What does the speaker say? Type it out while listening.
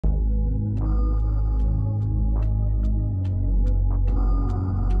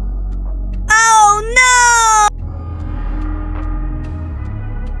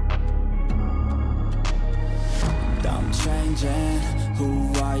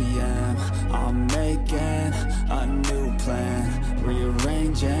am. I'm making a new plan,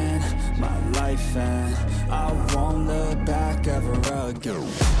 rearranging my life, and I won't look back ever again.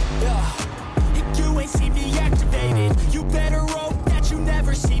 You ain't see me activated. You better hope that you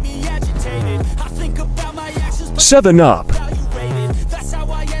never see me agitated. I think about my actions. 7 Up, That's how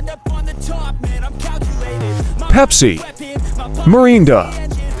I end up on the top, man. I'm calculated. Pepsi, Mirinda,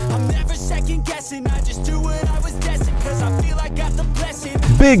 I'm never second guessing. I just do what I was destined, 'cause I feel I got the blessing.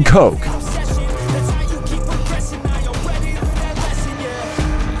 Big Coke, Obsession. That's how you keep progressing. I already learned that lesson,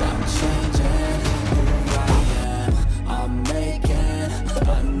 yeah. I'm changing who I am. I'm making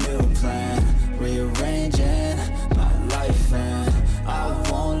a new plan, rearranging my life, and I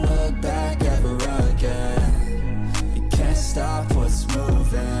won't look back ever again. You can't stop what's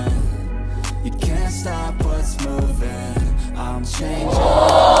moving. You can't stop what's moving. I'm changing.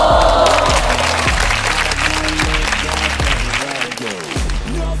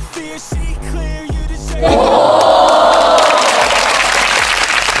 No fear, see clear, you deserve it.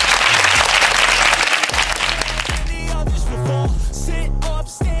 The others will fall. Sit up,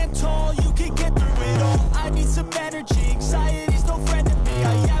 stand tall, you can get through it all. I need some energy, anxiety's no friend to me.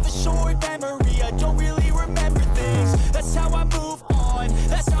 I have a short memory, I don't really remember things. That's how I move on,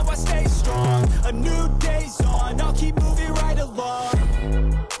 that's how I stay strong. A new day's on, I'll keep moving right along.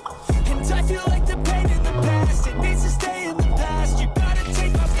 And I feel like the pain in the past, it needs to stay in the past. You gotta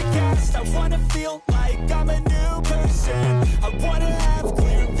take off the cast. I wanna feel like I'm a new person. I wanna have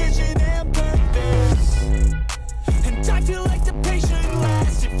clear vision and purpose. And I feel like the pain shouldn't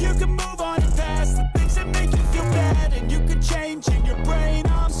last. If you can move on and past the things that make you feel bad, and you can change in your brain,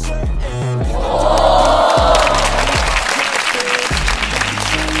 I'm certain.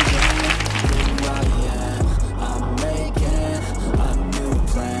 I'm making a new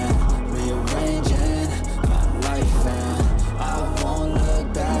plan, rearranging my life, and I won't look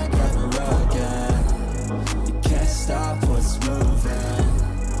back ever again. You can't stop what's moving.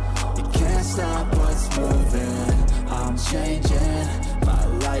 You can't stop what's moving. I'm changing my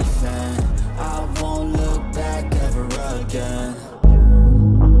life, and I won't look back ever again.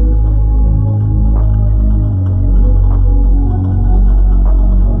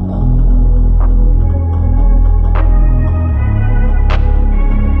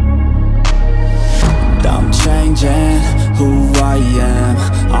 I'm changing who I am.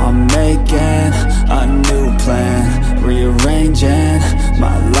 I'm making a new plan, rearranging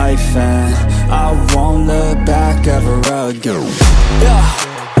my life, and I won't look back ever again.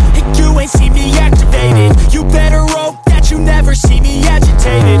 You ain't see me activated. You better hope that you never see me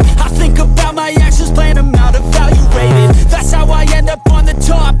agitated. I think about my actions, plan them out, evaluated. That's how I end up on the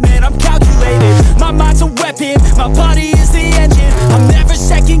top, man. I'm calculated. My mind's a weapon, my body is the engine. I'm never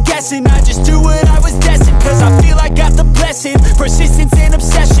second guessing, I just do what I was destined, 'cause I feel I got the blessing. Persistence and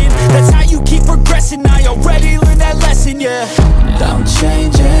obsession, that's how you keep progressing. I already learned that lesson, yeah. I'm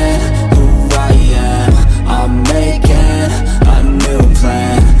changing who I